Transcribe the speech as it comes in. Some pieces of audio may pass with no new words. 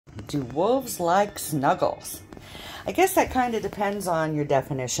Do wolves like Snuggles? I guess that kind of depends on your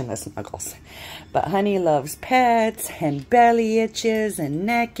definition of Snuggles. But Honey loves pets and belly itches and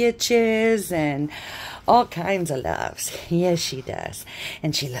neck itches and all kinds of loves. Yes, she does.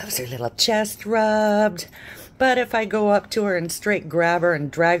 And she loves her little chest rubbed. But if I go up to her and straight grab her and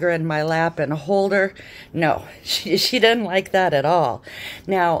drag her in my lap and hold her, no, she doesn't like that at all.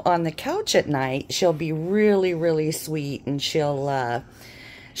 Now, on the couch at night, she'll be really, really sweet, and she'll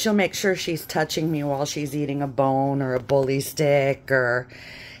make sure she's touching me while she's eating a bone or a bully stick or,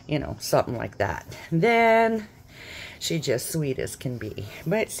 you know, something like that. Then she's just sweet as can be.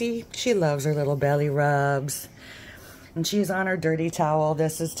 But see, she loves her little belly rubs. And she's on her dirty towel.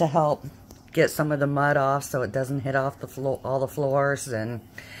 This is to help get some of the mud off so it doesn't hit off the all the floors and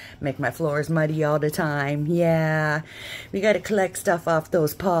make my floors muddy all the time. Yeah, we got to collect stuff off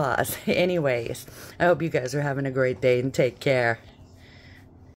those paws. Anyways, I hope you guys are having a great day and take care.